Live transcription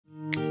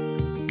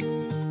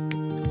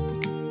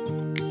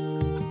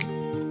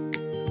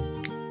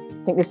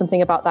I think there's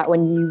something about that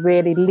when you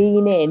really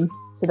lean in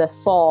to the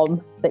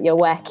form that you're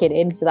working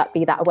in, so that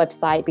be that a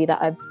website, be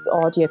that an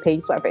audio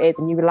piece, whatever it is,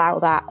 and you allow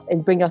that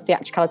and bring your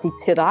theatricality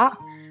to that,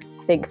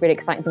 I think really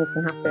exciting things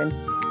can happen.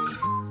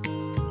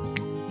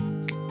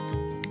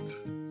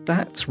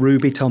 That's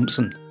Ruby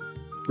Thompson.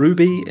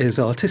 Ruby is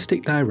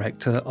Artistic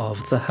Director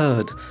of The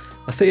Herd,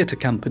 a theatre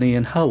company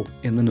in Hull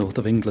in the north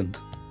of England.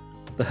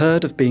 The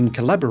Herd have been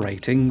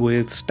collaborating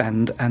with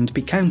Stand and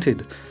Be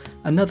Counted,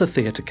 another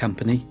theatre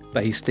company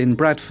based in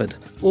Bradford,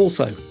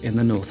 also in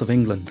the north of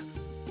England.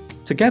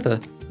 Together,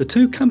 the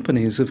two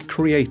companies have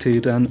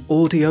created an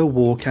audio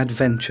walk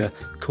adventure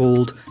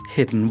called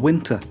Hidden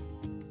Winter.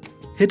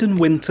 Hidden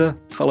Winter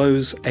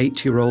follows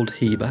 8-year-old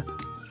Heba,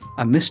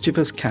 a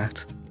mischievous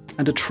cat,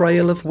 and a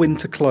trail of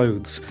winter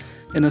clothes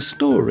in a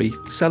story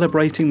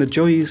celebrating the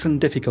joys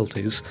and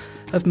difficulties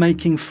of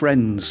making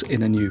friends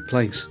in a new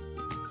place.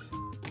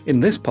 In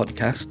this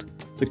podcast,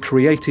 the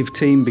creative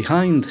team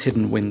behind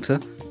Hidden Winter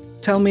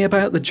tell me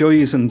about the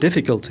joys and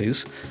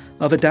difficulties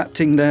of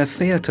adapting their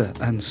theatre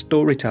and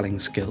storytelling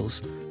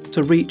skills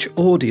to reach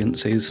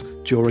audiences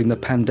during the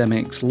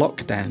pandemic's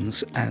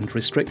lockdowns and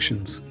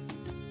restrictions.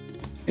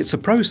 It's a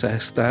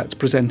process that's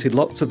presented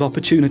lots of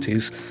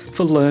opportunities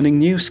for learning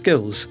new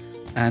skills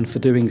and for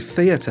doing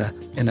theatre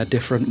in a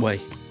different way.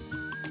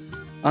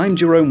 I'm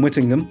Jerome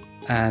Whittingham,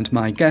 and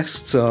my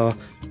guests are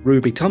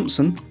Ruby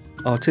Thompson,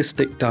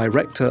 Artistic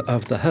Director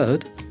of The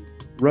Herd,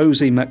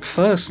 Rosie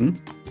McPherson,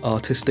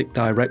 Artistic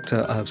Director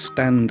of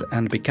Stand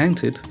and Be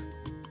Counted,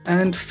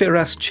 and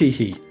Firas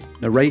Chihi,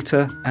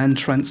 Narrator and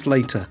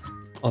Translator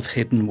of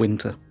Hidden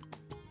Winter.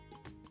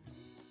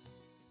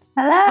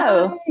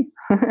 Hello.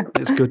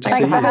 It's good to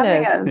see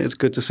you. It's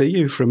good to see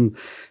you from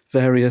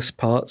various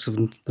parts of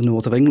the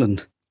north of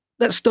England.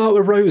 Let's start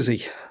with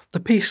Rosie. The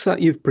piece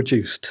that you've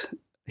produced,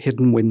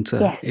 Hidden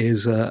Winter,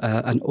 is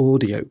an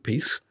audio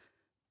piece,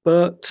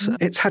 but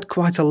it's had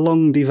quite a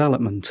long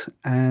development.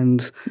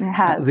 And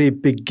at the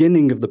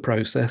beginning of the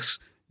process,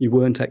 you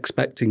weren't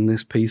expecting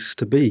this piece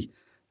to be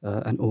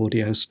an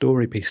audio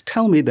story piece.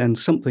 Tell me then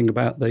something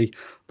about the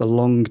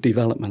long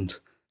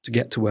development to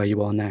get to where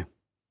you are now.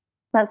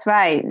 That's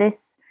right.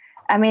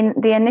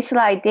 The initial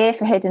idea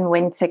for Hidden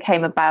Winter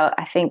came about,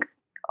 I think,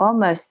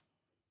 almost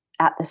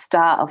at the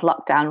start of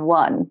lockdown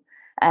 1.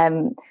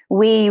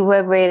 We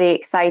were really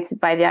excited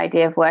by the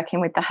idea of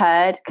working with The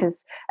Herd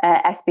because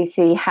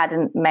SBC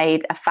hadn't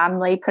made a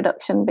family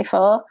production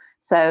before.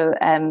 So,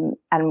 and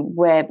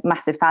we're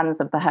massive fans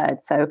of The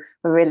Herd. So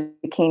we're really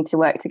keen to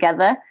work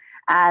together.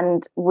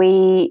 And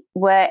we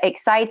were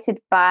excited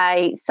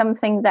by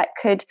something that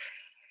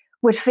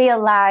would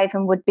feel live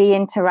and would be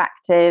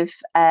interactive,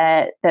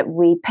 that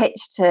we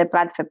pitched to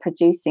Bradford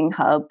Producing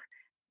Hub.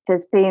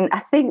 There's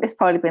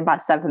probably been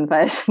about 7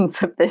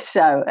 versions of this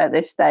show at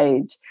this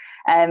stage.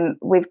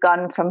 We've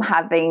gone from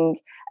having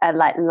a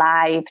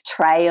live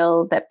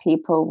trail that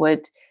people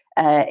would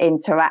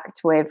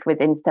interact with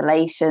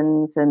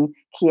installations and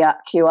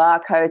QR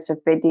codes for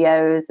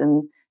videos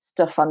and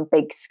stuff on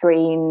big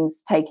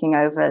screens taking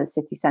over the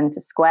city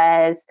centre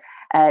squares.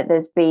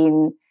 There's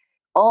been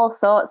all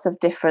sorts of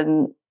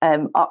different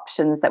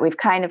options that we've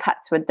kind of had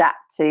to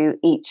adapt to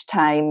each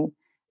time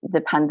the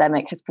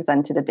pandemic has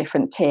presented a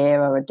different tier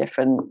or a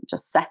different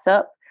just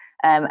setup.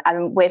 And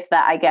with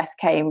that, I guess,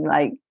 came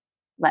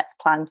let's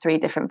plan 3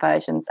 different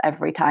versions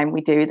every time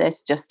we do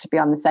this, just to be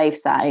on the safe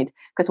side.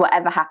 Because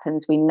whatever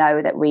happens, we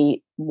know that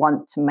we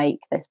want to make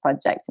this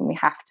project and we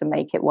have to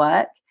make it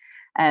work.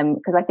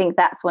 Because I think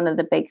that's one of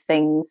the big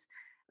things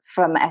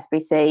from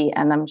SBC,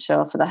 and I'm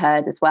sure for The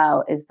Herd as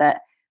well, is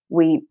that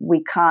we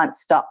can't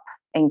stop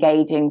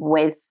engaging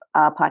with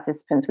our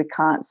participants. We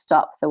can't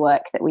stop the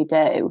work that we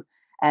do.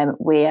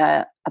 We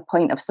are a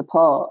point of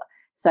support.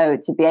 So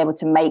to be able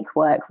to make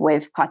work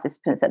with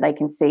participants that they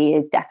can see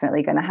is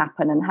definitely going to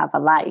happen and have a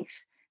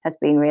life has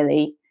been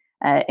really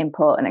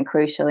important and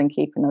crucial in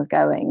keeping us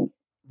going.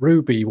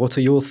 Ruby, what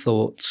are your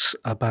thoughts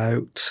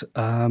about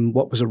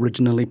what was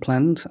originally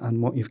planned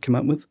and what you've come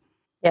up with?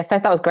 Yeah,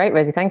 first, that was great,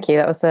 Rosie. Thank you.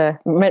 That was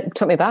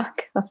took me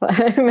back.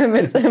 I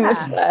remember so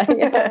much there.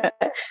 Yeah.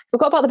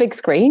 Forgot about the big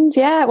screens.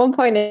 Yeah, at one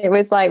point it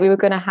was like we were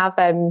going to have.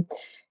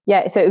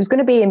 So it was going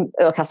to be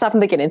I'll start from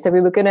the beginning. So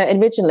we were going to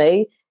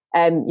originally,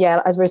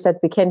 as Rose said,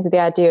 we came to the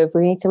idea of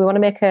we want to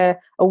make a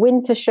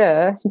winter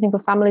show, something for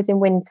families in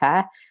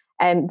winter,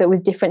 that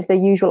was different to the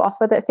usual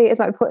offer that theatres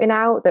might be putting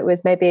out. That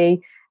was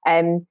maybe.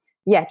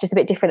 Just a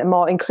bit different and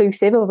more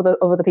inclusive of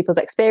other people's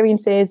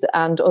experiences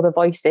and other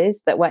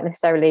voices that weren't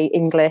necessarily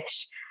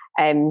English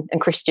and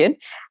Christian.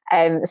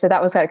 So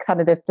that was kind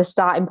of the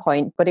starting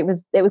point. But it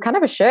was kind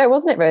of a show,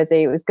 wasn't it,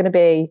 Rosie? It was going to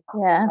be,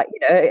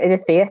 in a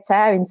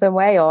theatre in some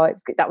way, or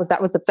that was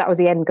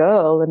the end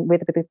goal, and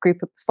with a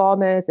group of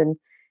performers.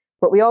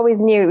 But we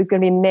always knew it was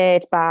going to be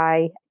made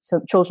by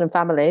some children and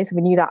families.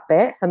 We knew that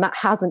bit, and that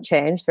hasn't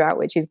changed throughout,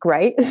 which is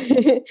great.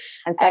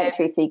 And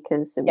sanctuary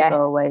seekers, it was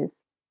always.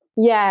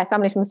 Yeah,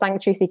 families from the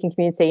sanctuary seeking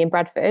community in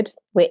Bradford,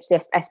 which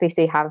the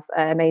SBC have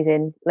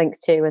amazing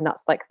links to, and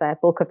that's like the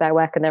bulk of their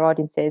work and their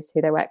audiences,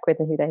 who they work with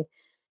and who they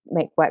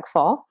make work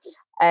for.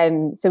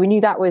 So we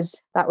knew that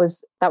was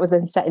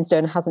set in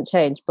stone and hasn't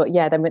changed. But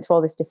yeah, then went through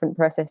all this different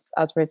process,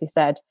 as Rosie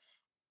said.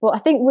 But I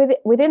think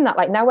within that,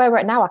 like now where we're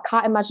at now, I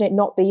can't imagine it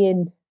not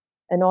being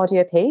an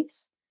audio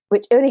piece,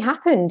 which only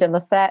happened on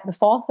the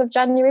 4th of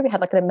January. We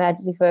had like an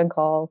emergency phone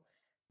call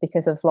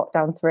because of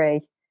lockdown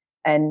 3.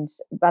 And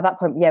by that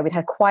point, yeah, we'd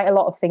had quite a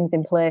lot of things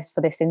in place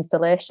for this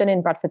installation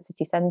in Bradford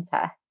City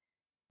Centre,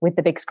 with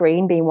the big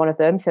screen being one of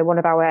them. So one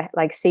of our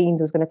like scenes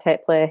was going to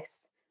take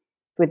place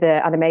with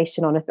the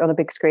animation on a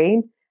big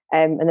screen.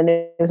 And then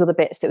there was other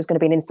bits that was going to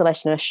be an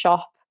installation in a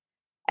shop.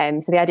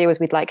 So the idea was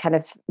we'd like kind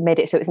of made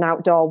it so it's an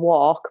outdoor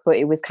walk, but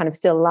it was kind of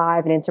still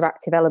live and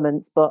interactive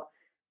elements. But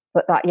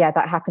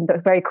that happened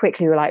very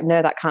quickly. We were like,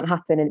 no, that can't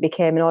happen. And it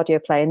became an audio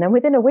play. And then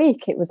within a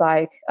week, it was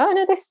like, oh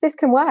no, this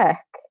can work.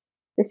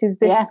 This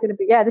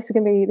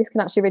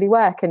can actually really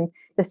work. And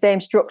the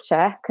same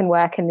structure can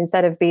work. And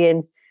instead of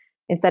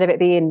it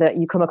being that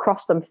you come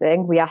across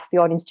something, we ask the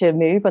audience to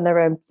move on their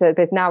own. So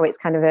now it's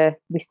kind of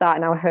we start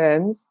in our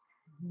homes,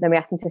 then we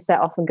ask them to set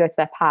off and go to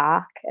their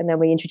park, and then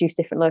we introduce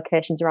different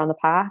locations around the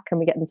park, and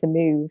we get them to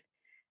move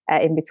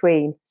in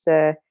between.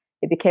 So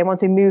it became,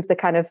 once we moved the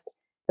kind of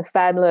the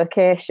firm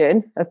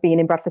location of being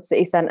in Bradford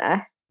City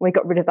Centre, we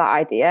got rid of that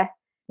idea.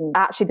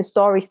 Actually, the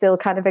story still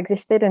kind of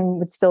existed and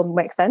would still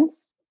make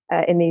sense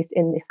in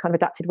this kind of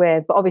adapted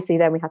way. But obviously,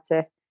 then we had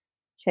to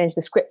change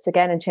the script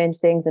again and change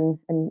things and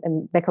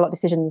make a lot of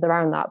decisions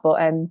around that. But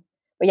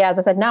yeah, as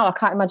I said, now I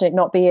can't imagine it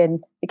not being.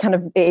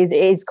 It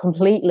is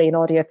completely an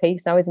audio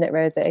piece now, isn't it,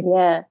 Rosie?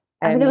 Yeah.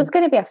 I mean, there was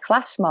going to be a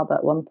flash mob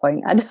at one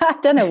point. I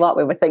don't know what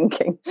we were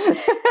thinking.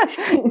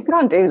 You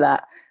can't do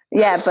that.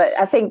 Yeah, but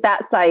I think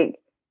that's like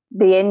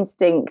the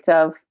instinct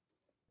of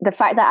the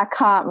fact that I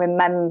can't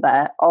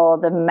remember all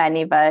the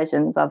many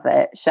versions of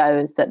it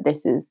shows that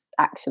this is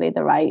actually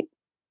the right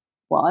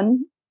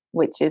one,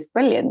 which is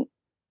brilliant.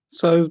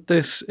 So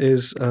this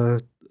is a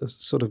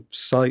sort of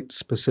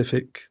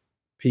site-specific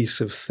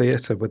piece of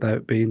theatre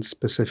without being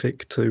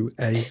specific to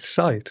a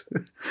site.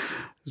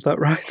 Is that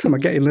right? Am I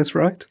getting this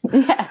right?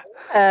 Yeah.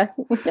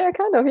 Yeah,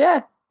 kind of,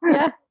 yeah.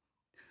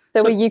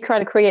 So were you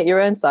trying to create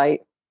your own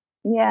site?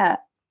 Yeah.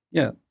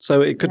 Yeah,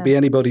 so it could be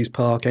anybody's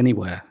park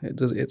anywhere.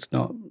 It's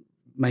not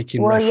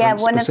making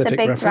reference, one of the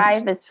big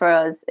drivers for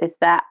us is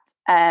that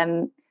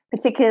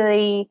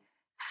particularly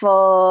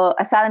for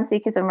asylum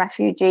seekers and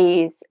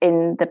refugees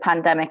in the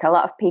pandemic, a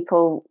lot of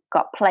people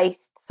got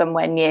placed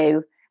somewhere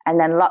new and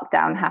then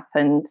lockdown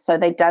happened. So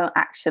they don't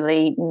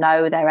actually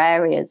know their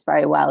areas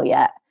very well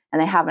yet,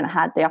 and they haven't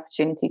had the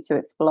opportunity to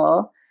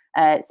explore.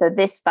 So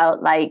this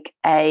felt like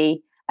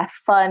a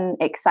fun,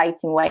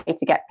 exciting way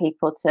to get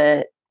people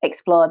to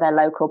explore their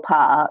local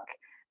park.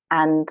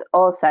 And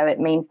also it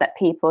means that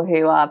people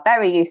who are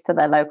very used to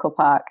their local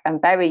park and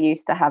very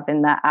used to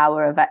having that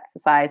hour of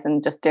exercise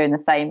and just doing the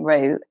same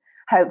route,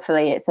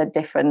 hopefully it's a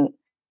different,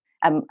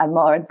 a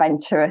more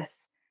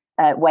adventurous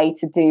way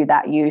to do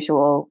that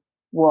usual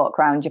walk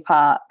around your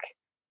park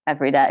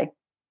every day.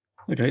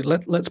 Okay,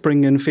 let's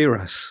bring in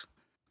Firas.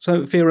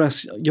 So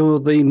Firas, you're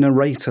the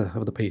narrator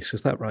of the piece,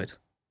 is that right?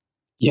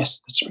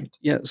 Yes, that's right.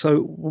 Yeah, so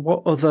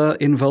what other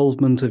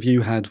involvement have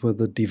you had with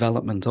the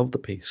development of the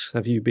piece?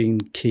 Have you been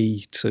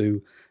key to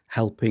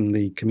helping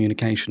the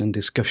communication and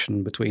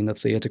discussion between the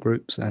theatre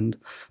groups and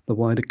the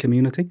wider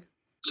community?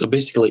 So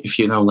basically, if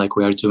you know, like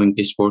we are doing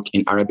this work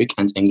in Arabic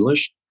and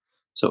English.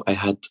 So I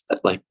had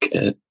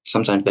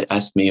sometimes they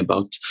ask me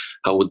about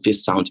how would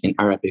this sound in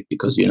Arabic,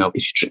 because, you know,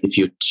 if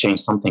you change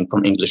something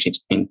from English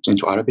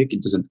into Arabic,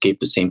 it doesn't give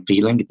the same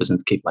feeling. It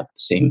doesn't give like the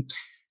same,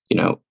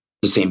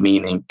 the same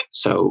meaning.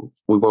 So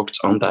we worked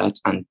on that,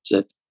 and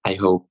I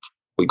hope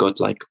we got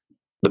like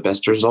the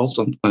best results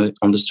on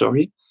the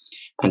story,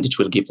 and it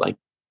will give like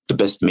the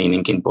best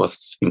meaning in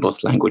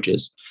both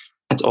languages.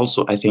 And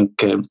also, I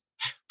think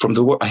from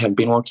the work I have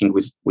been working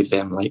with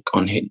them like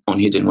on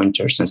Hidden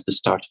Winter since the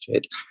start of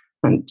it,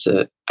 and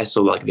I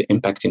saw like the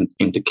impact in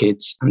the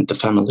kids and the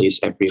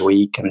families every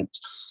week, and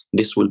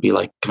this will be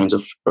like kind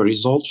of a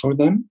result for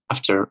them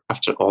after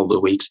all the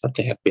weeks that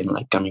they have been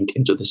like coming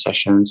into the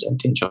sessions and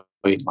enjoying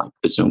like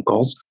the Zoom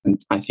calls, and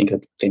I think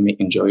that they may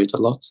enjoy it a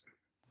lot.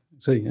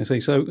 I see.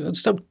 So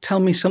tell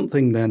me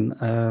something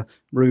then,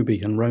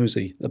 Ruby and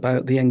Rosie,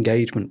 about the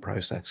engagement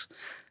process.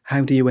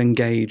 How do you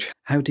engage?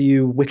 How do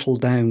you whittle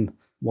down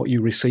what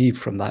you receive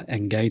from that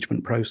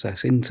engagement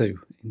process into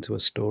a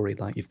story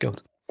like you've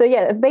got? So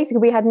yeah, basically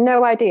we had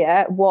no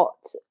idea what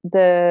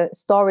the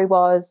story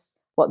was,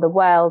 what the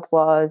world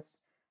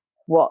was,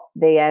 what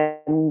the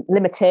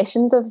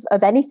limitations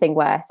of anything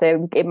were.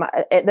 So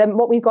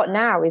what we've got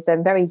now is a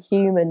very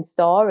human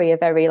story, a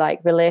very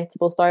like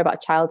relatable story about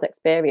a child's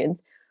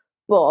experience.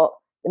 But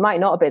it might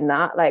not have been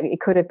that. Like it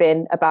could have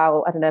been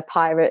about, I don't know,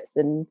 pirates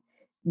and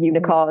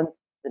unicorns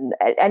and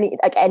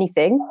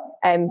anything.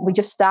 We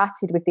just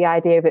started with the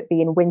idea of it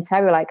being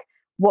winter. We're like,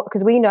 what?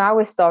 Because we know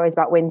our stories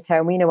about winter,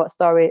 and we know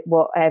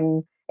what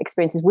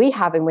experiences we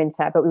have in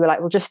winter. But we were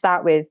like, we'll just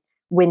start with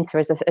winter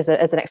as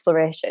an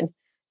exploration.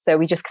 So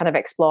we just kind of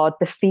explored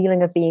the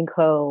feeling of being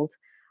cold,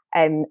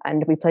 and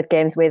we played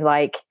games with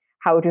like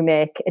how would we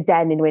make a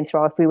den in winter?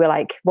 Or if we were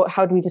like,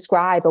 how do we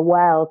describe a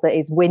world that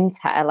is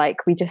winter? Like,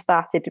 we just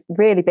started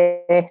really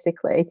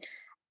basically.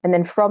 And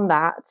then from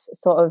that,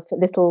 sort of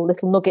little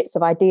nuggets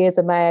of ideas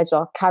emerged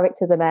or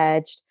characters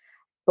emerged.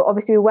 But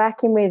obviously we're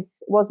working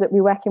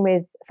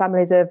with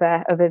families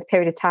over a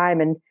period of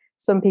time, and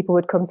some people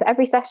would come to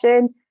every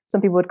session,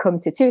 some people would come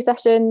to 2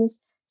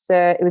 sessions. So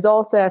it was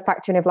also a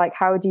factor of like,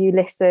 how do you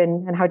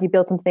listen and how do you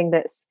build something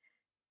that's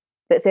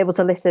able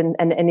to listen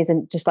and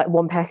isn't just like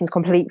one person's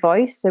complete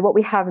voice. So what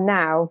we have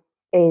now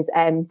is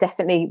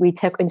definitely we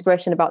take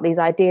inspiration about these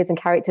ideas and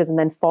characters and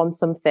then form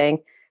something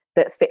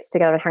that fits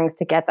together and hangs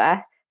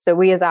together. So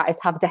we as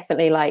artists have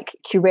definitely like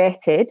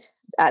curated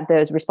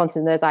those responses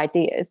and those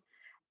ideas.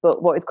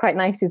 But what was quite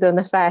nice is on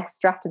the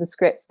first draft of the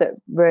scripts that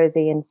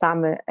Rosie and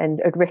Sam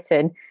had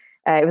written,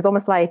 it was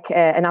almost like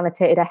an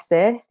annotated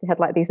essay. They had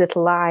like these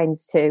little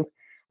lines too,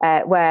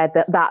 where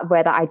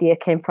that idea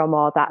came from,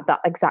 or that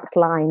exact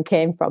line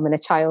came from. And a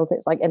child,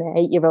 it's like an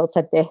 8-year-old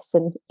said this,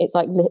 and it's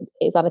like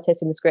it's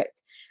annotated in the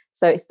script.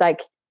 So it's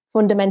like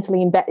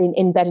fundamentally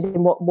embedded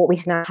in what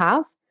we now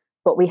have,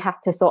 but we had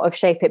to sort of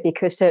shape it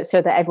because so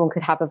that everyone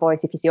could have a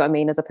voice, if you see what I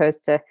mean, as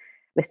opposed to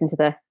listen to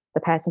the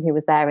person who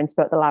was there and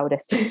spoke the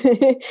loudest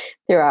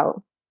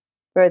throughout.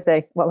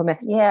 Rosie, what we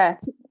missed? Yeah,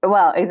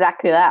 well,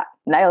 exactly that.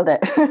 Nailed it.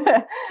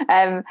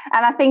 And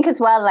I think as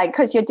well, like,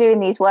 because you're doing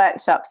these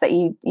workshops that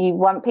you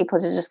want people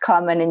to just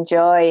come and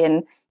enjoy,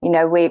 and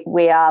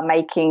we are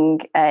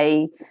making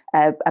a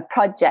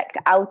project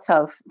out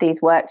of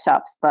these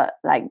workshops, but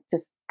like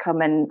just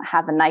come and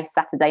have a nice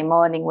Saturday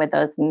morning with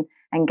us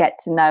and get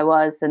to know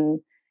us, and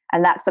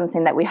that's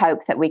something that we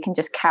hope that we can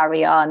just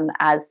carry on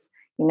as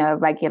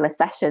regular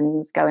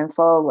sessions going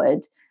forward.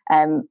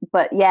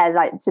 But yeah,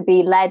 like to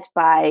be led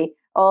by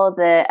all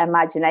the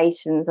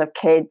imaginations of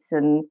kids,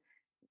 and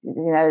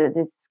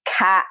this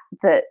cat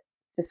that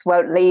just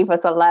won't leave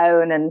us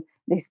alone, and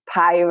these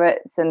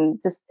pirates, and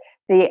just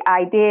the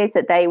ideas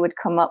that they would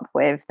come up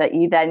with that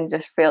you then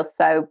just feel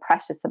so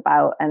precious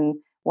about and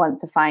want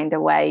to find a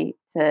way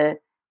to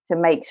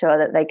make sure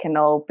that they can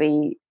all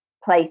be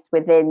placed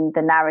within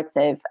the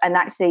narrative. And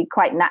actually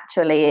quite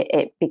naturally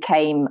it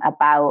became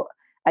about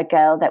a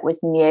girl that was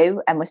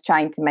new and was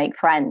trying to make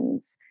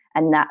friends,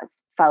 and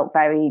that's felt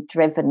very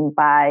driven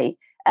by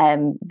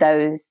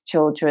those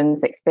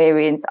children's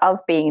experience of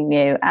being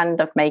new and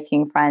of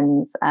making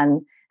friends,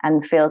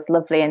 and feels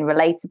lovely and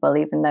relatable,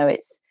 even though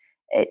it's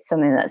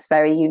something that's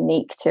very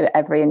unique to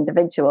every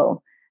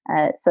individual.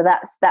 So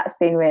that's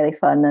been really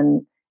fun.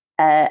 And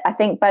I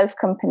think both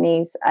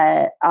companies,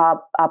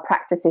 our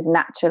practice is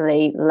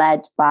naturally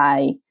led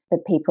by the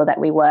people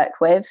that we work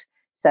with.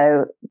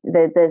 So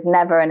there's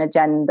never an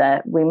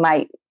agenda. We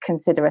might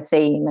consider a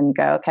theme and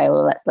go, okay,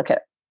 well, let's look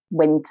at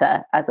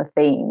winter as a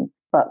theme,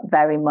 but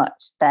very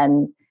much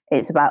then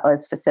it's about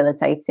us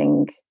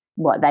facilitating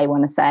what they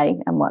want to say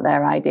and what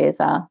their ideas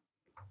are.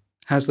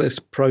 Has this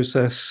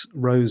process,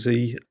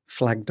 Rosie,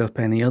 flagged up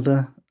any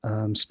other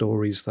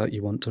stories that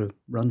you want to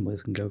run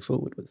with and go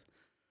forward with?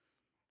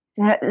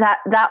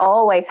 That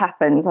always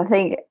happens. I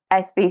think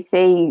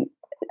SBC,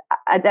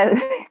 I don't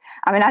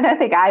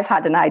think I've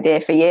had an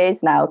idea for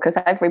years now, because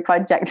every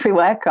project we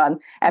work on,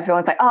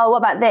 everyone's like, oh, what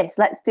about this?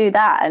 Let's do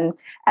that.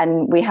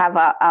 And we have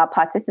our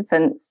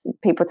participants,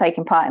 people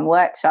taking part in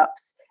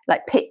workshops,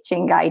 like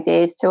pitching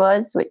ideas to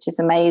us, which is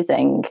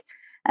amazing.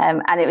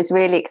 And it was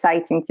really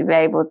exciting to be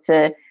able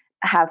to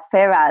have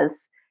Firaz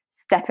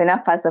stepping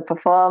up as a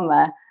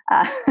performer.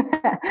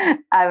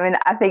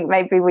 I think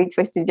maybe we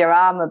twisted your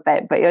arm a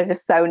bit, but you're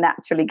just so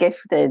naturally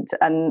gifted,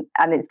 and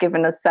it's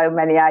given us so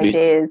many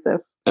ideas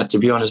of. To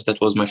be honest,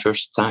 that was my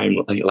first time,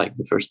 like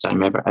the first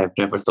time ever. I've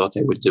never thought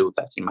I would do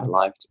that in my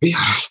life, to be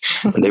honest.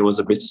 And I was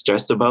a bit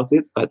stressed about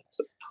it, but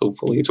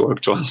hopefully it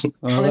worked well.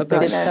 Honestly,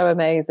 it's so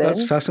amazing.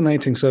 That's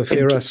fascinating. So,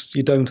 Firaz,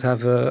 you don't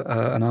have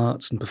an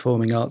arts and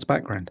performing arts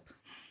background?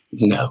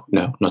 No,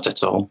 not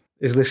at all.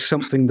 Is this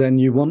something then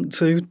you want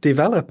to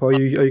develop, or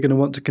are you going to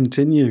want to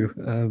continue,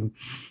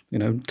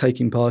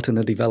 taking part in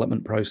the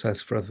development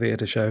process for a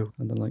theatre show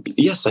and the like?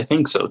 Yes, I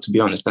think so, to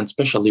be honest, and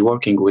especially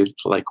working with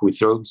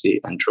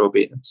Rosie and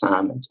Robbie and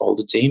Sam and all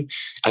the team.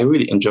 I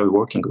really enjoy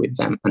working with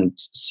them and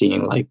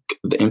seeing like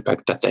the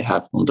impact that they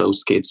have on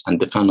those kids and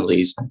the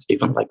families and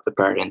even like the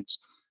parents.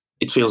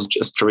 It feels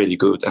just really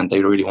good, and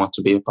they really want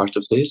to be a part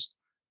of this.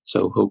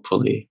 So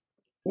hopefully.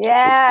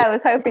 Yeah, I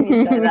was hoping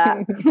you'd say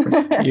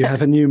that. You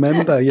have a new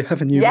member. You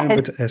have a new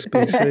member to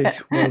SBC.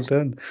 Well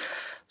done.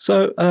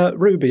 So,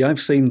 Ruby, I've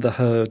seen The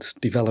Herd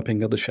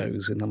developing other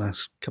shows in the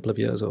last couple of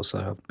years or so.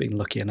 I've been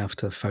lucky enough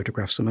to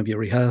photograph some of your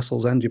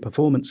rehearsals and your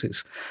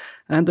performances.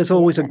 And there's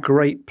always a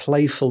great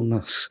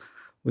playfulness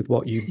with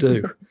what you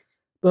do.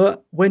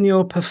 But when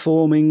you're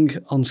performing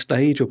on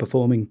stage or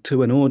performing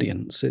to an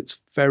audience, it's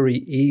very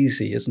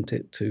easy, isn't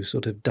it, to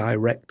sort of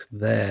direct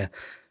their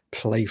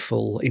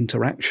playful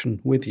interaction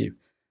with you.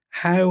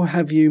 How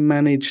have you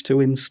managed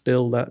to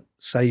instill that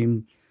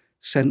same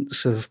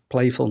sense of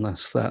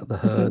playfulness that The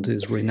Herd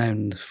is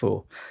renowned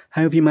for?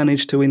 How have you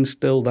managed to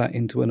instill that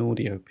into an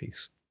audio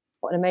piece?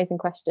 What an amazing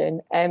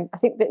question. I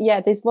think that,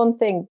 there's one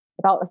thing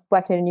about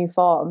working in a new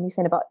form, you're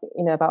saying about,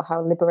 about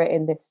how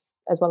liberating this,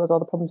 as well as all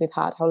the problems we've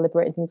had, how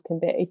liberating things can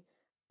be.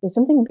 There's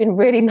something been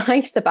really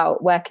nice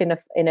about working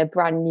in a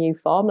brand new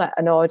form, like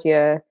an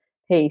audio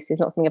piece is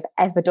not something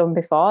I've ever done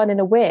before. And in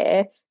a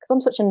way, because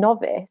I'm such a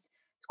novice,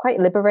 it's quite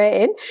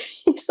liberating.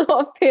 You sort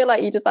of feel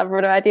like you just have a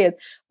run of ideas,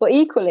 but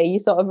equally you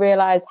sort of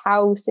realize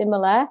how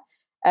similar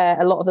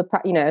a lot of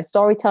the,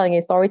 storytelling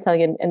is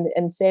storytelling,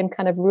 and same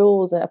kind of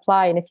rules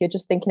apply. And if you're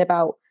just thinking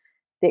about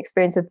the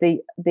experience of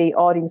the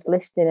audience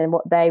listening and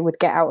what they would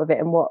get out of it,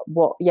 and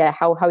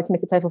how we can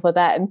make it playful for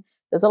them,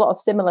 there's a lot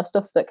of similar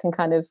stuff that can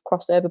kind of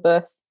cross over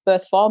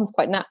both forms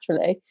quite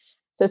naturally.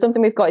 So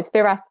something we've got is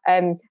Firas,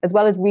 as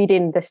well as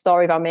reading the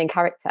story of our main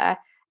character,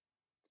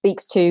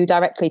 speaks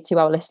directly to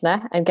our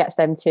listener and gets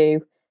them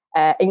to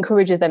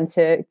encourages them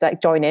to like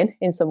join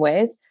in some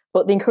ways.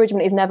 But the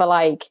encouragement is never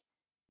like,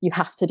 you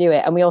have to do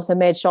it. And we also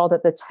made sure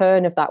that the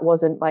tone of that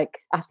wasn't like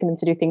asking them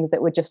to do things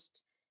that were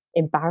just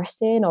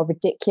embarrassing or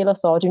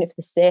ridiculous or doing it for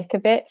the sake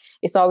of it.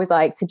 It's always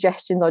like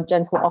suggestions or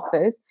gentle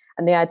offers,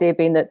 and the idea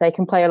being that they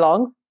can play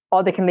along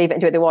or they can leave it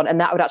and do what they want, and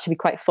that would actually be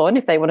quite fun.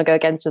 If they want to go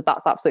against us,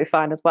 that's absolutely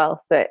fine as well.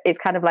 So it's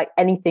kind of like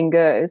anything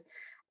goes.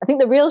 I think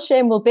the real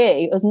shame will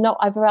be us not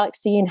ever like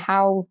seeing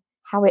how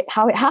it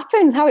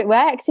happens, how it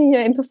works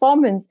in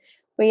performance.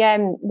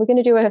 We're going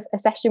to do a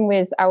session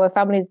with our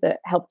families that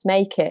helped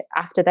make it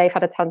after they've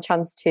had a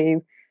chance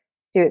to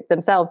do it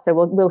themselves. So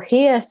we'll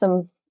hear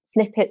some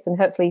snippets and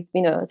hopefully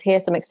hear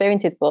some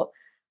experiences. But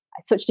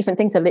it's such a different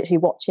thing to literally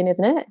watching,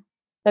 isn't it?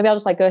 Maybe I'll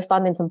just like go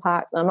stand in some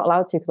parks. And I'm not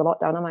allowed to because of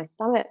lockdown, am I?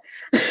 Damn it!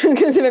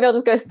 Because maybe I'll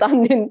just go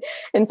stand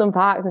in some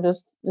parks and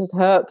just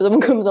hope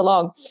someone comes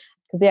along.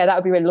 Because that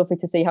would be really lovely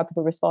to see how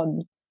people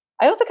respond.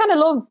 I also kind of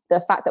love the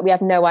fact that we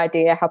have no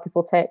idea how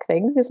people take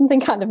things. There's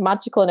something kind of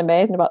magical and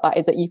amazing about that,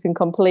 is that you can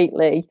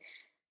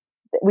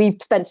we've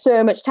spent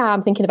so much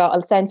time thinking about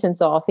a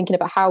sentence or thinking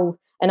about how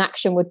an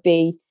action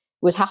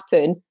would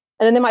happen.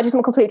 And then they might do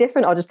something completely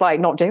different or just like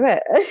not do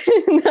it.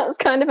 That's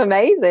kind of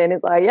amazing.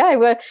 It's like,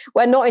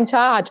 we're not in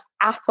charge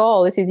at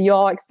all. This is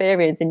your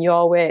experience in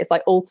your way. It's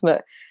like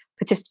ultimate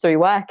participatory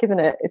work, isn't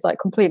it? It's like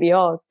completely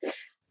yours.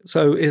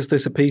 So is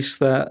this a piece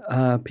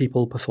that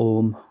people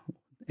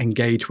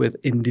engage with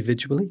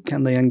individually?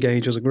 Can they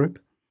engage as a group?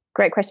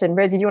 Great question.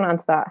 Rosie, do you want to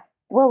answer that?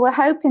 Well, we're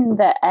hoping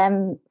that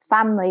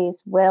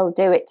families will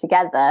do it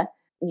together.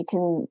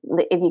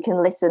 If you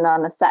can listen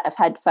on a set of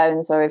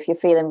headphones, or if you're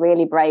feeling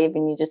really brave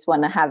and you just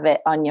want to have it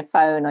on your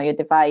phone or your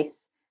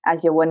device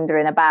as you're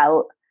wandering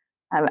about,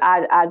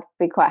 I'd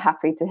be quite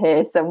happy to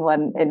hear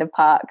someone in a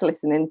park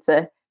listening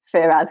to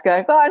Firas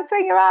going, go on,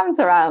 swing your arms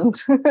around,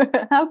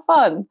 have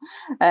fun.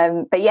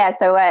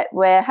 So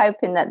we're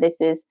hoping that this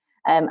is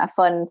a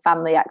fun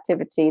family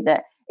activity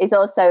that is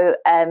also,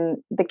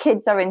 the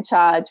kids are in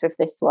charge with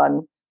this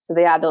one. So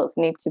the adults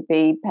need to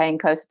be paying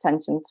close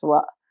attention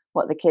to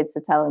what the kids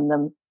are telling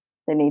them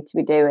they need to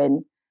be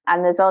doing.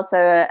 And there's also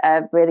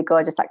a really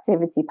gorgeous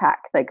activity pack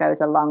that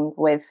goes along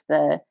with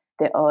the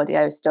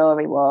audio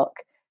story walk.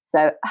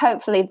 So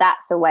hopefully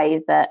that's a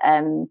way that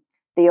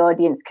the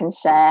audience can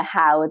share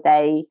how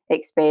they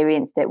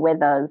experienced it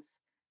with us,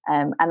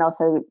 and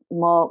also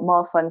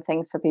more fun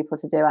things for people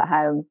to do at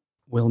home.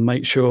 We'll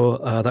make sure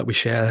that we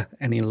share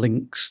any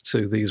links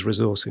to these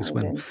resources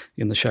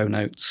in the show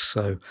notes.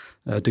 So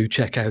do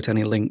check out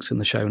any links in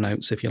the show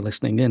notes if you're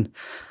listening in.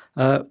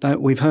 Now,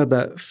 we've heard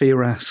that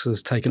Firas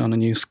has taken on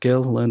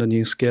learned a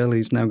new skill.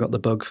 He's now got the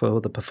bug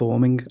for the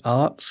performing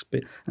arts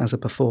as a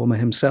performer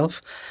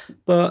himself.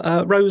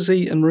 But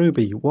Rosie and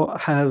Ruby,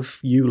 what have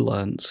you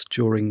learnt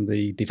during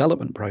the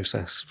development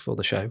process for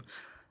the show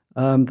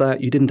that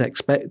you didn't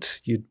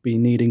expect you'd be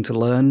needing to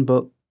learn,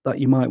 but that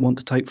you might want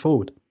to take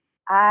forward?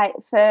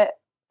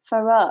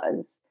 For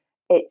us,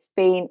 it's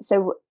been,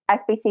 so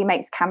SBC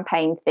makes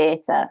campaign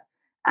theatre,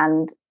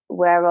 and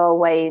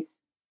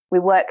we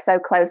work so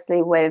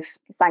closely with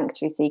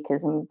sanctuary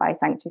seekers, and by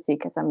sanctuary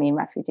seekers I mean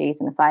refugees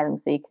and asylum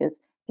seekers,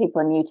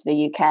 people new to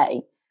the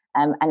UK,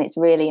 and it's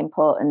really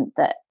important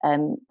that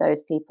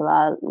those people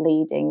are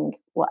leading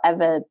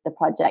whatever the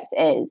project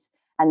is,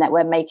 and that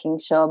we're making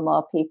sure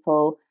more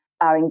people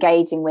are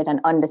engaging with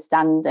and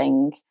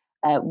understanding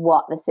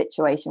what the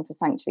situation for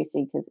sanctuary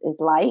seekers is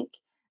like,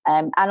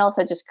 and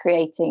also just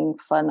creating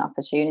fun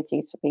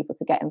opportunities for people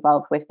to get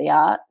involved with the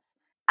arts.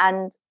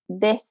 And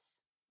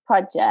this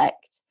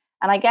project,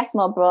 and I guess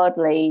more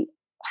broadly,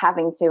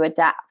 having to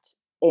adapt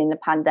in the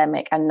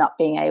pandemic and not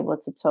being able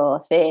to tour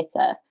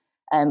theatre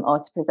or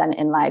to present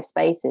in live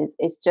spaces,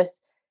 is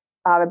just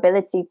our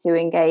ability to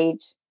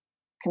engage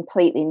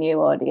completely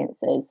new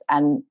audiences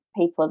and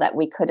people that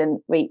we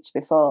couldn't reach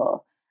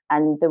before,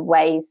 and the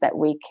ways that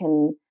we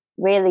can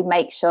really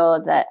make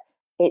sure that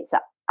it's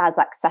as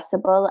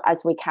accessible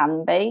as we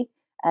can be,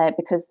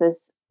 because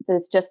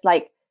there's just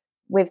like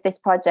with this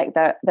project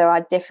there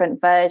are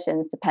different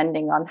versions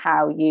depending on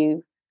how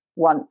you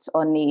want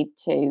or need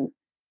to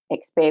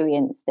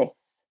experience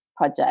this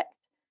project.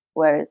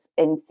 Whereas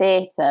in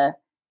theatre,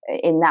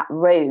 in that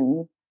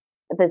room,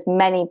 there's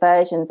many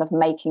versions of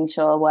making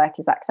sure work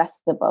is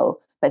accessible,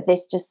 but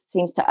this just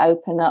seems to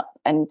open up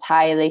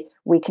entirely.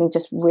 We can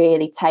just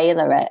really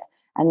tailor it,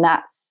 and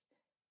that's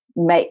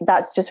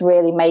just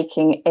really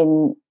making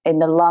in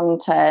the long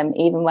term,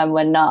 even when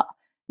we're not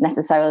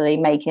necessarily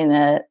making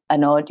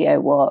an audio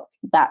walk,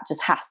 that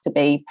just has to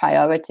be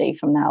priority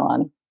from now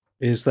on.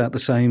 Is that the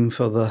same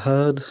for the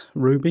herd,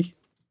 Ruby?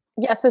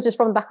 Yeah, I suppose just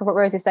from the back of what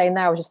Rosie's saying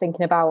there, I was just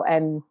thinking about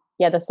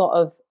the sort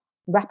of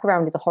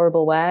wraparound is a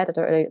horrible word. I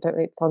don't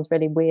really, it sounds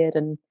really weird.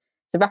 And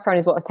so wraparound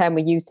is what a term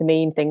we use to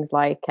mean things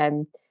like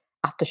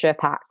after show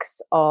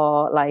packs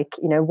or like,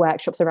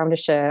 workshops around a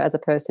show as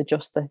opposed to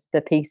just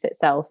the piece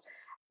itself.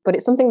 But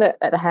it's something that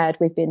at the Herd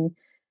we've been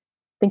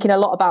thinking a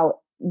lot about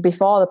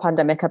before the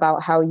pandemic,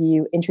 about how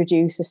you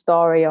introduce a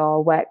story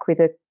or work with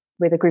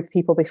a group of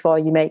people before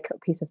you make a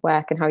piece of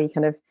work, and how you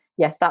kind of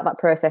start that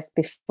process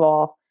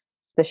before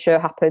the show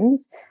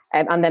happens,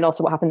 and then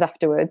also what happens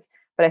afterwards.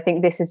 But I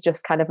think this has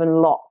just kind of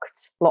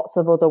unlocked lots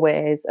of other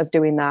ways of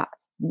doing that.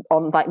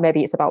 On like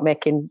maybe it's about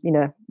making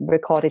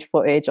recorded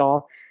footage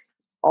or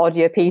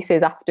audio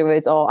pieces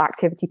afterwards, or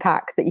activity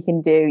packs that you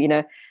can do.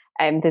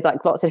 There's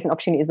like lots of different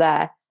opportunities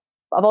there.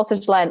 But I've also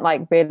just learned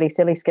like really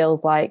silly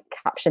skills like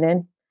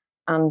captioning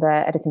and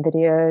editing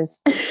videos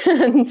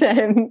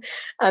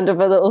and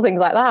other little things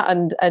like that,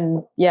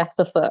 and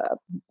stuff that,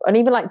 and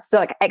even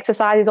like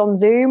exercises on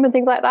Zoom and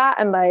things like that.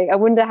 And like I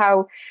wonder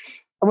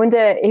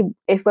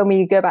if when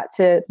we go back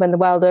to when the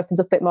world opens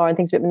up a bit more and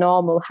things are a bit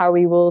normal, how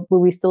will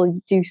we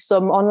still do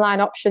some online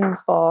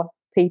options for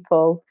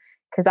people,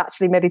 because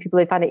actually maybe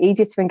people find it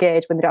easier to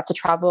engage when they don't have to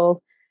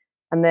travel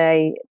and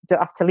they don't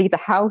have to leave the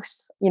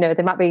house. There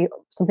might be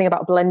something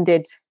about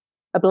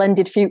a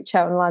blended future,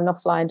 online and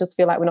offline. Does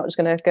feel like we're not just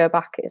going to go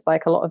back. It's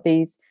like a lot of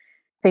these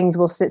things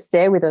will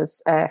stay with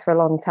us for a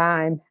long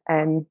time,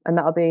 and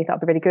that'll be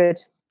really good.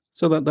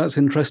 So that's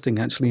interesting,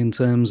 actually, in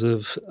terms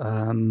of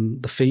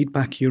the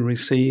feedback you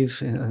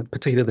receive,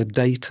 particularly the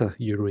data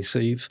you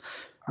receive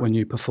when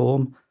you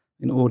perform.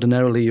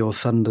 Ordinarily, your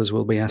funders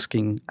will be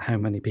asking how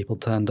many people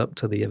turned up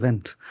to the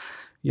event.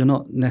 You're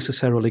not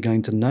necessarily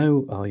going to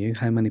know, are you,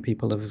 how many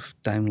people have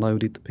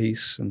downloaded the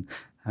piece and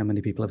how many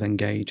people have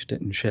engaged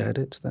it and shared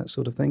it, that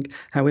sort of thing.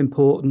 How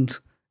important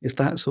is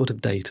that sort of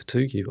data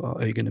to you,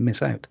 or are you going to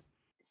miss out?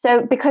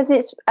 So because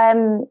it's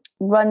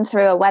run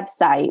through a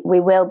website, we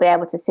will be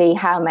able to see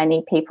how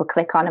many people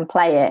click on and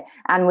play it,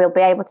 and we'll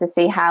be able to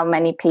see how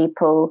many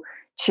people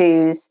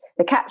choose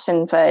the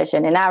caption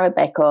version in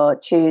Arabic or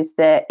choose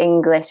the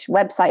English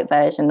website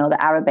version or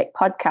the Arabic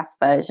podcast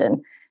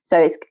version.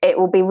 So it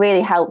will be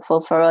really helpful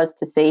for us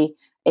to see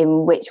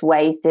in which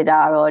ways did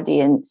our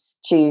audience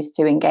choose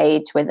to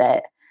engage with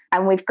it.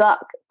 And we've got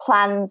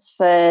plans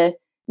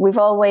we've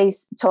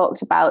always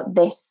talked about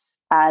this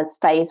as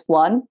phase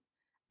one,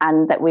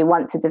 and that we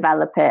want to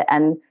develop it.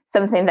 And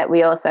something that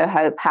we also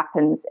hope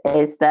happens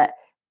is that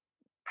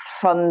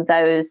from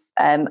those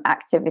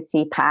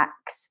activity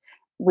packs,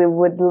 we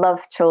would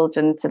love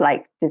children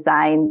to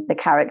design the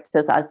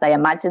characters as they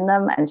imagine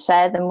them and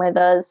share them with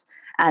us.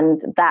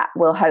 And that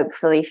will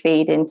hopefully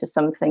feed into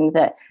something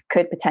that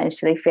could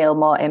potentially feel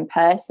more in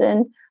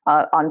person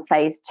on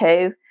phase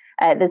two.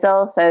 There's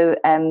also,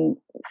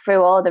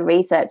 through all the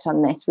research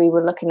on this, we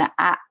were looking at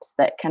apps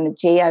that kind of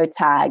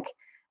geotag,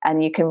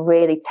 and you can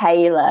really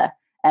tailor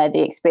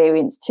the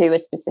experience to a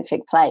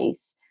specific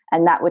place.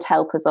 And that would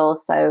help us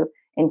also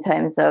in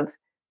terms of,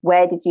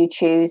 where did you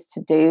choose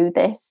to do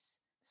this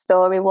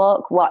story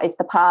walk? What is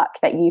the park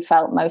that you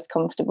felt most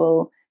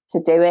comfortable to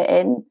do it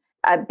in?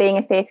 Being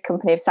a theatre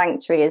company of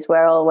sanctuary, is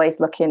we're always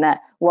looking at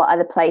what are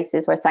the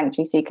places where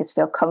sanctuary seekers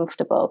feel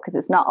comfortable, because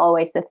it's not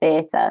always the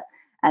theatre.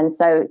 And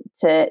so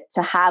to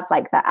have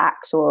the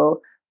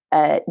actual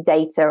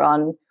data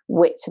on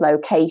which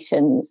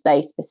locations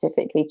they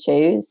specifically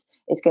choose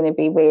is going to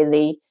be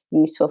really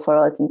useful for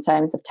us in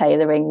terms of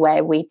tailoring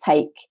where we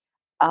take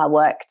our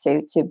work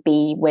to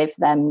be with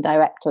them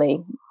directly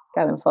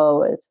going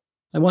forward.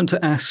 I want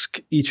to ask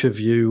each of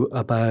you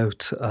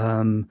about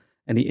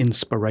any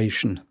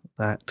inspiration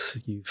that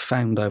you've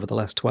found over the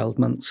last 12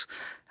 months.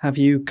 Have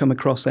you come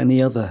across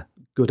any other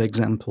good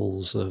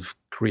examples of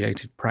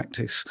creative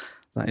practice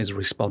that is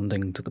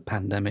responding to the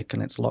pandemic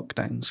and its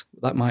lockdowns?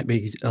 That might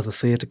be other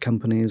theatre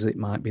companies, it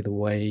might be the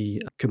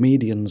way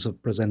comedians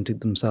have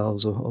presented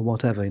themselves, or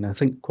whatever.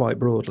 Think quite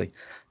broadly.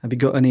 Have you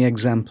got any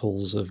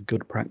examples of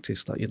good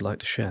practice that you'd like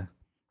to share?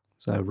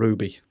 So,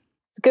 Ruby.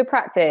 It's a good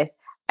practice.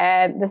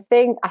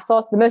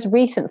 The most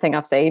recent thing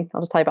I've seen,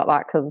 I'll just tell you about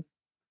that because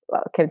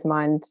that came to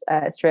mind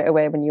straight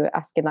away when you were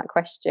asking that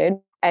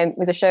question,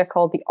 was a show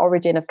called The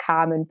Origin of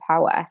Carmen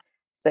Power.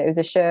 So it was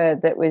a show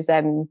that was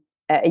the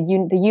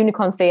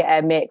Unicorn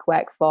Theatre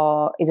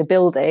is a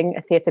building,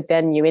 a theatre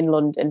venue in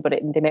London, but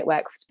they make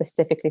work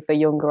specifically for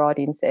younger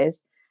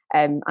audiences,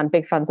 and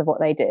big fans of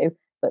what they do.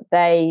 But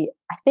I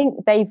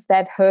think they've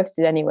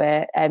hosted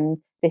anyway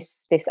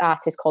this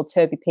artist called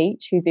Toby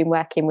Peach, who's been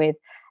working with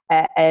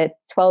a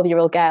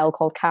 12-year-old girl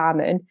called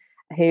Carmen,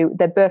 who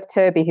they're both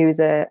Toby, who's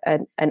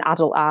an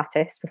adult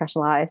artist,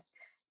 professional artist.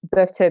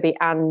 Both Toby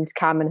and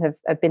Carmen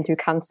have been through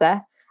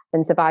cancer,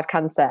 and survived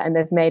cancer, and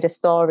they've made a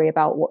story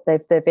about what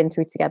they've been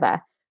through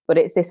together. But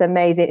it's this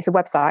amazing, it's a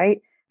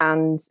website,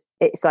 and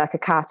it's like a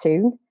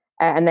cartoon.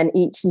 And then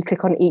you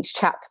click on each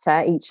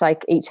chapter,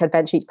 each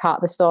adventure, each part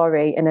of the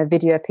story, and a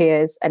video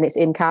appears, and it's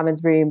in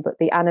Carmen's room. But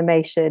the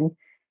animation,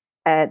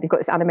 they've got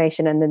this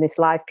animation, and then this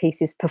live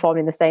piece is performed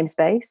in the same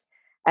space.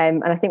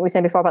 And I think we were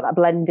saying before about that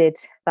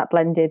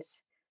blended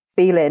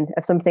feeling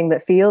of something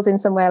that feels in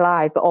some way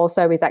live, but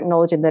also is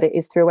acknowledging that it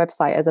is through a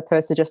website as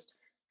opposed to just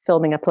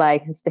filming a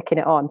play and sticking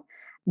it on.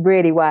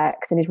 Really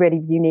works and is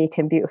really unique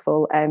and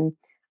beautiful. And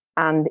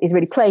is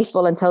really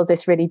playful and tells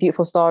this really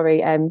beautiful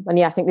story. And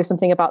yeah, I think there's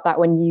something about that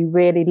when you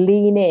really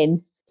lean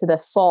in to the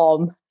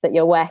form that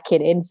you're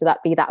working in. So that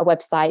be that a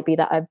website, be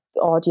that an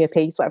audio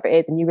piece, whatever it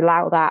is, and you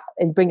allow that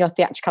and bring your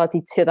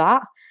theatricality to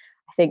that.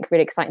 I think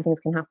really exciting things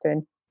can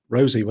happen.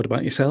 Rosie, what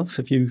about yourself?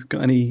 Have you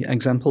got any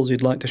examples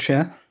you'd like to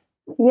share?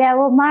 Yeah,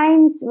 well,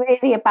 mine's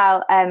really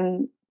about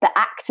the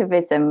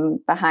activism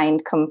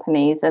behind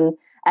companies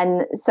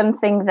and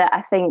something that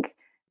I think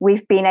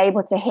we've been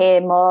able to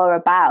hear more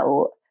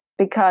about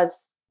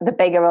because the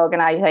bigger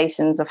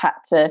organizations have had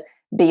to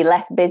be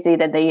less busy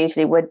than they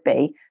usually would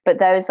be. But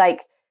those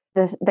like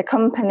the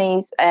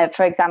companies,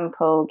 for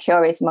example,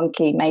 Curious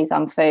Monkey,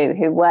 Maison Fu,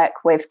 who work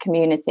with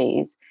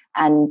communities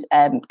and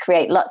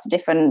create lots of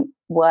different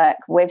work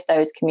with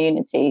those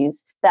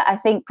communities that I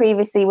think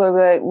previously we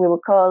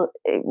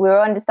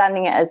were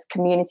understanding it as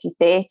community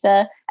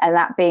theatre, and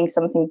that being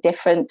something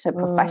different to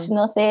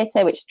professional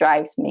theatre, which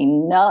drives me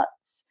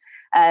nuts.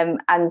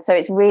 And so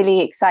it's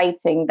really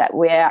exciting that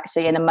we're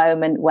actually in a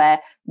moment where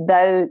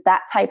though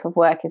that type of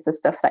work is the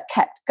stuff that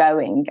kept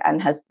going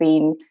and has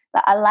been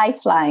a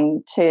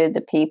lifeline to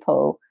the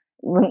people,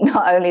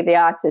 not only the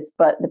artists,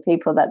 but the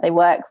people that they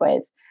work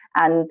with.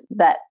 And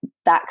that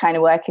kind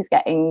of work is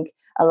getting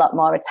a lot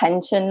more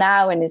attention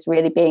now and is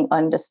really being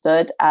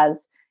understood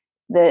as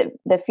the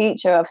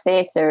future of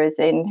theatre is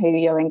in who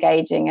you're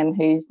engaging and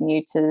who's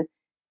new to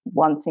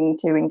wanting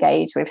to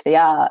engage with the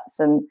arts.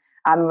 And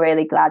I'm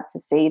really glad to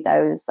see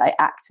those like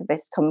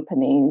activist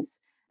companies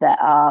that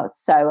are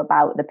so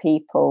about the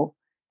people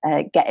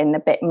getting a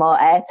bit more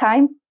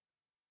airtime.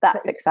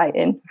 That's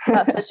exciting.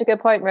 That's such a good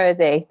point,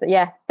 Rosie.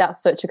 Yeah,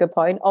 that's such a good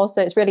point.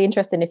 Also, it's really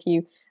interesting if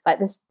you like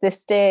this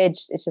stage,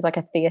 it's just like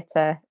the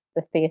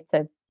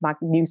theatre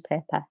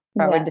newspaper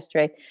for our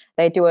industry.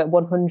 They do a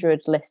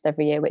 100 list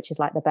every year, which is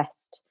like the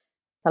best,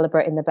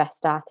 celebrating the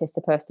best artists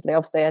supposedly.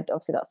 Obviously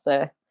that's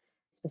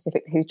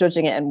specific to who's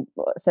judging it and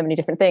so many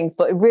different things.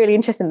 But really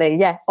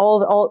interestingly,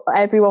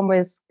 everyone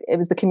was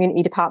the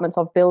community departments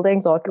of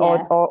buildings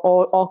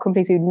or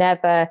companies who'd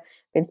never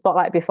been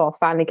spotlighted before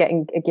finally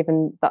getting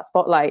given that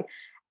spotlight.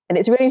 And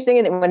it's really interesting,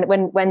 isn't it,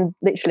 when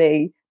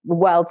literally the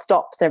world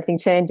stops, everything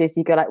changes,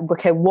 you go like,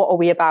 okay, what are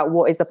we about?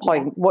 What is the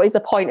point? Yeah. What is the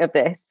point of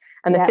this?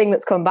 And the thing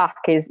that's come back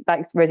is,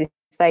 like Rosie's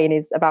saying,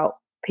 is about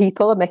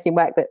people and making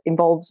work that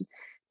involves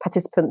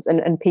participants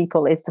and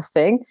people is the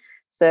thing.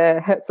 So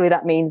hopefully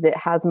that means it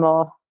has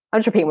more. I'm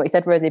just repeating what you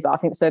said, Rosie, but I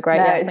think it's so great.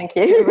 No, thank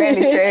you.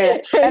 Really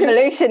true.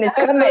 Evolution is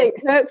coming.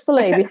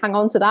 Hopefully we hang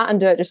on to that and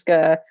don't just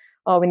go,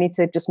 oh, we need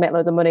to just make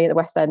loads of money at the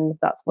West End.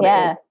 That's what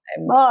it is.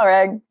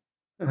 Boring.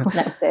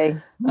 Let's see.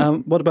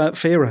 What about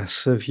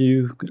Firas? Have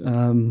you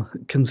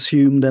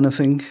consumed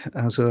anything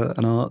as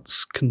an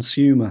arts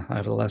consumer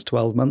over the last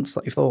 12 months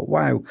that you thought,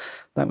 wow,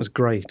 that was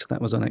great,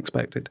 that was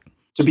unexpected?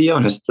 To be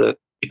honest,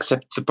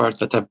 except the part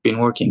that I've been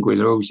working with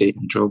Rosie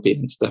and Robbie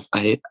and stuff,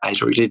 I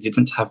really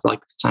didn't have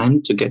like the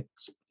time to get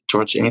to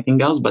watch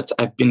anything else, but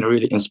I've been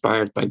really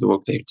inspired by the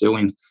work they're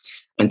doing,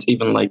 and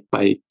even like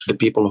by the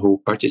people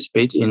who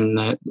participate in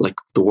like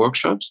the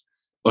workshops.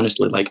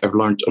 Honestly, like I've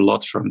learned a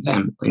lot from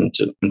them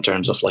in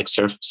terms of like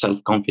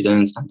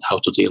self-confidence and how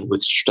to deal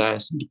with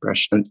stress and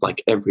depression,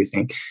 like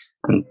everything.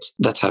 And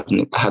that's had an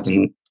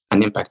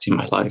impact in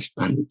my life,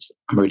 and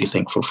I'm really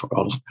thankful for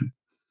all of them.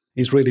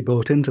 He's really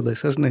bought into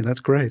this, hasn't he? That's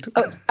great.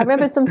 Oh, I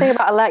remembered something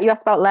about you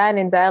asked about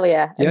learnings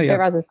earlier, and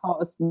Firas has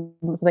taught us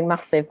something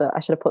massive that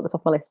I should have put this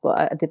off my list, but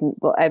I didn't.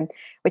 But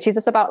which is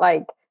just about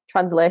like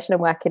translation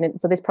and working in.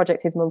 So this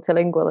project is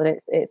multilingual, and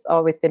it's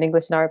always been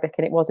English and Arabic,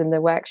 and it was in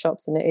the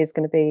workshops, and it is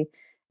going to be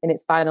in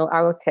its final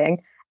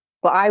outing.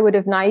 But I would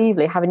have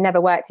naively, having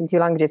never worked in two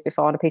languages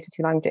before on a piece with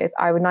two languages,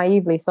 I would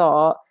naively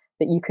thought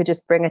that you could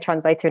just bring a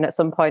translator in at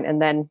some point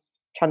and then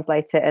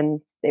translate it and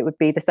it would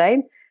be the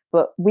same.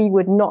 But we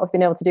would not have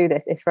been able to do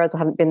this if Firas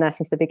hadn't been there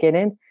since the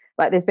beginning.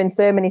 Like there's been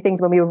so many things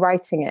when we were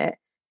writing it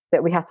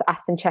that we had to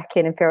ask and check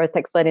in, and Firas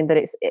explaining that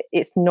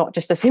it's not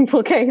just a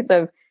simple case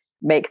of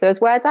make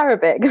those words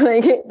Arabic.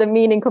 Like the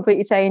meaning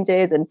completely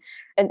changes,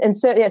 and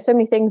so so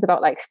many things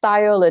about like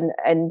style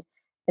and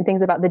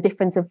things about the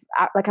difference of,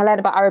 like I learned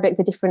about Arabic,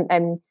 the different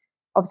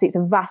obviously it's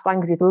a vast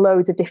language with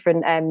loads of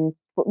different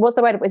what's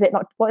the word, is it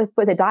not what is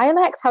it,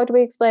 dialects? How do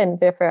we explain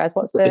Firas?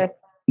 What's the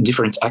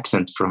different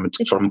accent from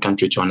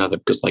country to another,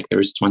 because like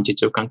there is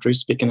 22 countries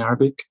speaking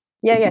Arabic.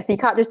 So you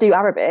can't just do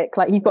Arabic,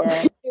 like you've got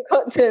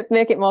to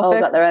make it more all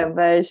got their own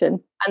version,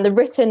 and the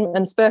written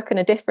and spoken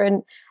are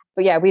different.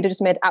 But yeah, we'd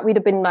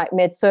have been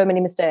made so many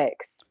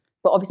mistakes.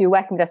 But obviously we're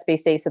working with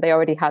SBC, so they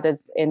already had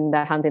us in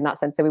their hands in that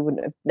sense, so we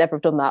wouldn't have never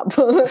have done that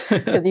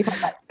because you've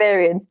had that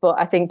experience. But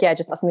I think, yeah,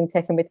 just that's something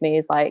taken with me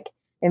is like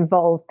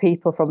involve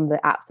people from the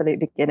absolute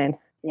beginning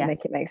to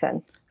make it make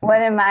sense.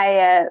 One of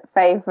my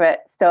favourite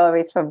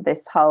stories from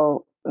this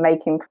whole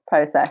making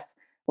process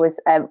was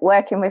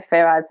working with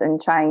Firas and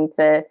trying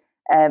to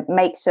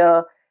make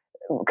sure,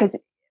 because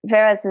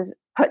Firas has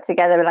put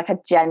together like a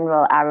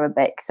general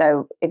Arabic.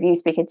 So if you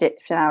speak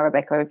Egyptian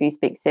Arabic or if you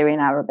speak Syrian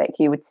Arabic,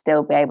 you would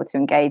still be able to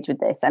engage with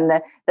this. And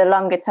the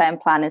longer term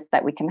plan is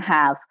that we can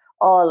have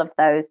all of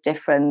those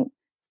different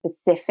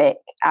specific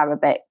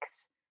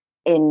Arabics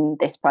in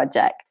this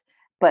project.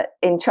 But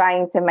in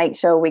trying to make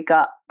sure we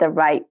got the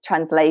right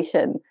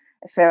translation,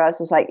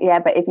 Firas was like, yeah,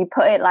 but if you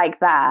put it like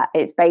that,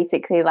 it's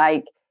basically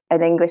like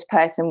an English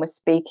person was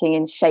speaking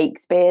in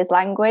Shakespeare's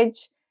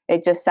language.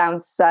 It just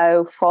sounds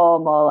so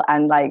formal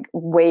and like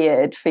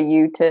weird for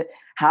you to,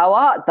 how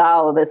art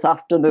thou this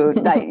afternoon?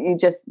 Like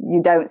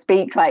you don't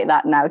speak like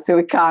that now, so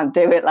we can't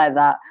do it like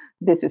that.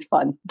 This is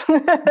fun.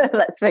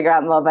 Let's figure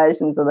out more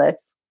versions of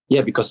this.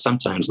 Yeah, because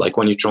sometimes like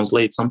when you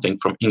translate something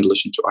from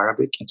English into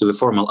Arabic, into the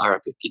formal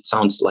Arabic, it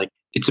sounds like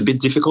it's a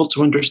bit difficult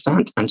to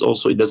understand. And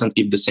also it doesn't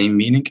give the same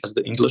meaning as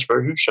the English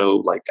version.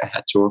 So like I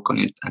had to work on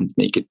it and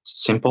make it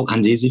simple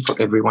and easy for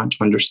everyone to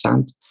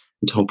understand.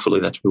 And hopefully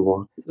that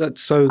will work.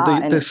 So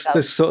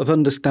this sort of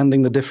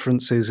understanding the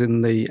differences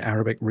in the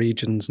Arabic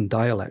regions and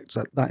dialects,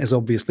 that is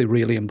obviously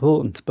really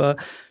important. But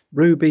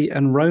Ruby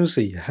and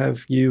Rosie,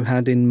 have you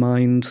had in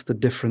mind the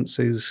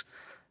differences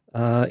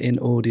in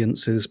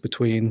audiences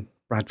between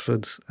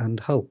Bradford and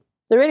Hull?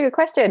 It's a really good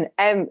question.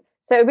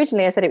 So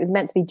originally I said it was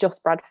meant to be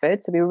just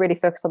Bradford, so we were really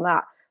focused on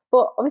that.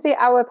 But obviously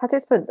our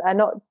participants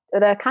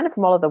they're kind of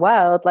from all over the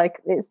world.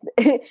 Like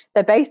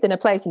they're based in a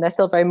place and they're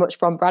still very much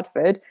from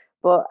Bradford.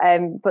 But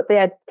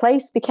their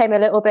place became a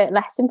little bit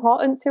less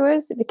important to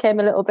us. It became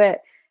a little bit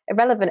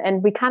irrelevant,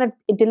 and we kind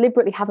of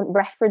deliberately haven't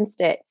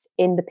referenced it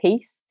in the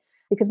piece,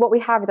 because what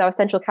we have is our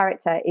central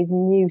character is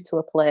new to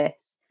a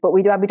place, but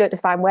we don't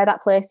define where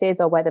that place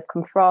is or where they've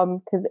come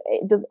from. Because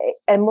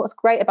and what's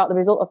great about the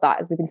result of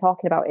that, as we've been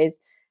talking about, is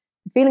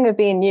the feeling of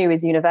being new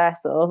is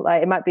universal.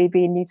 Like it might be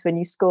being new to a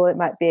new school, it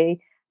might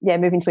be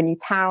moving to a new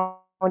town,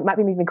 it might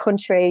be moving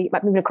country, it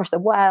might be moving across the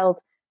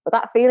world, but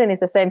that feeling is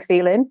the same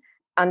feeling.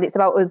 And it's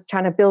about us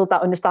trying to build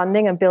that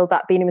understanding and build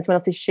that being in someone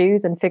else's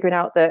shoes and figuring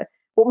out that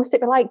what must it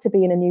be like to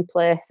be in a new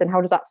place and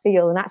how does that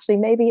feel? And actually,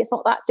 maybe it's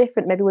not that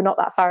different. Maybe we're not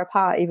that far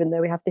apart, even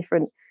though we have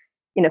different,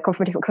 come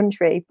from a different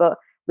country, but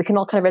we can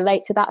all kind of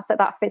relate to that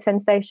fit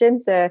sensation.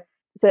 So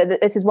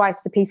this is why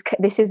it's a piece.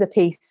 This is a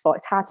piece for,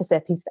 it's hard to say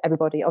a piece for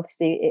everybody.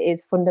 Obviously, it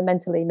is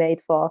fundamentally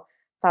made for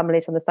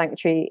families from the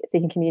sanctuary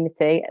seeking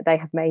community. They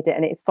have made it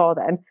and it's for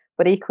them.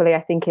 But equally,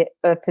 I think it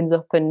opens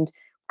up and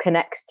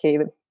connects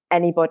to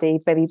anybody,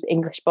 maybe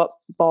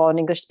English-born,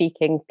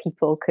 English-speaking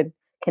people can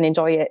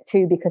enjoy it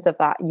too because of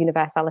that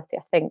universality,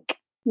 I think.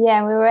 Yeah,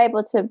 and we were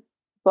able to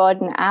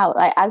broaden it out.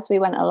 Like as we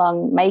went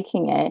along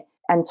making it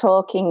and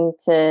talking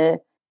to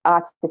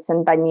artists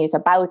and venues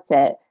about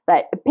it,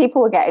 like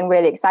people were getting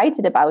really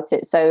excited about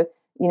it. So,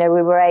 we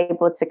were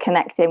able to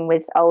connect in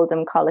with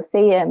Oldham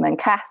Coliseum and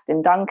Cast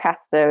in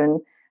Doncaster,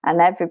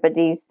 and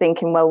everybody's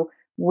thinking, well,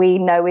 we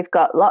know we've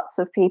got lots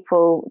of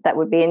people that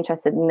would be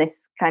interested in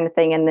this kind of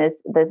thing, and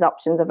there's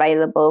options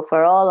available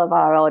for all of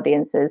our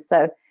audiences.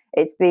 So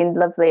it's been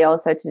lovely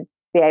also to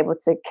be able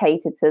to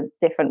cater to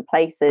different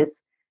places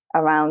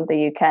around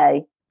the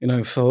UK.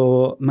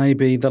 For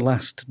maybe the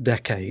last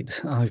decade,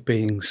 I've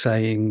been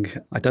saying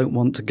I don't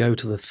want to go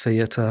to the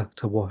theatre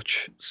to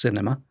watch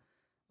cinema.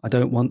 I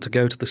don't want to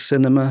go to the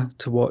cinema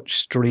to watch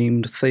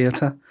streamed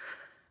theatre.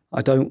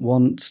 I don't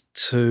want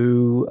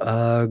to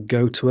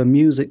go to a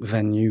music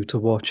venue to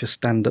watch a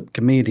stand-up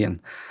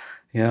comedian.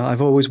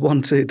 I've always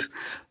wanted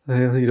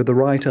the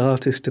right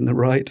artist in the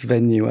right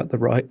venue at the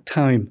right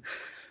time.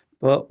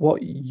 But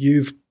what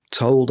you've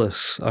told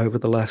us over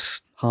the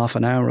last half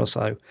an hour or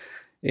so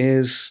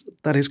is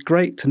that it's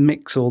great to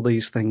mix all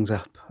these things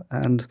up.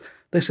 And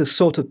this has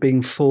sort of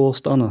been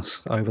forced on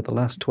us over the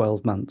last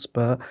 12 months,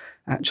 but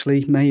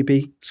actually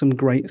maybe some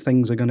great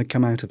things are going to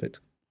come out of it.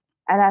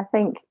 And I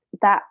think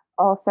that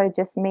also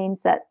just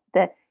means that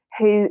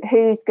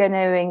who's going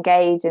to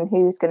engage and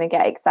who's going to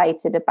get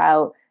excited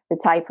about the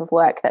type of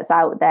work that's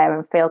out there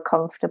and feel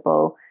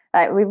comfortable.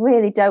 Like we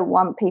really don't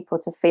want people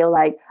to feel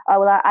like,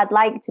 oh, well, I'd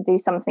like to do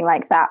something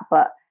like that,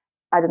 but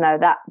I don't know,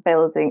 that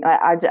building,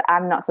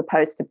 I'm not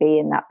supposed to be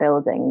in that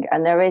building.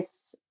 And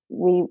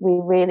we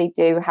really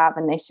do have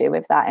an issue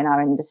with that in our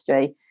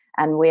industry,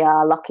 and we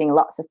are locking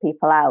lots of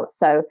people out.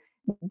 So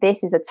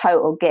this is a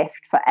total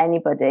gift for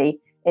anybody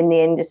in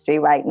the industry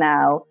right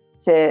now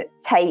to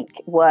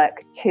take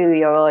work to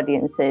your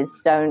audiences.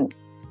 Don't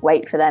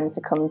wait for them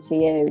to come to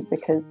you,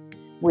 because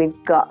we've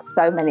got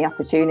so many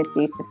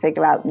opportunities to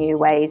figure out new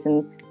ways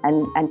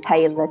and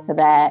tailor to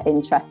their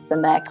interests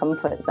and their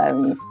comfort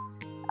zones.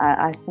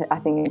 I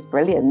think it's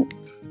brilliant.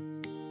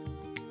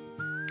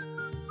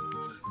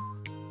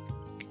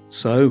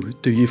 So,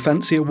 do you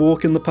fancy a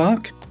walk in the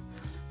park?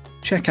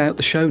 Check out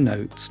the show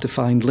notes to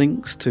find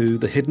links to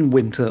the Hidden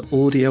Winter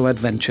audio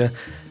adventure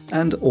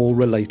and all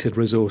related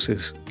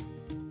resources.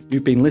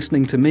 You've been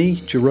listening to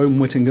me, Jerome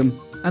Whittingham,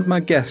 and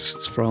my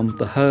guests from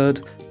The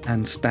Herd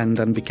and Stand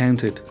and Be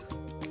Counted.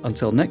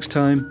 Until next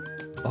time,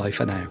 bye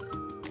for now.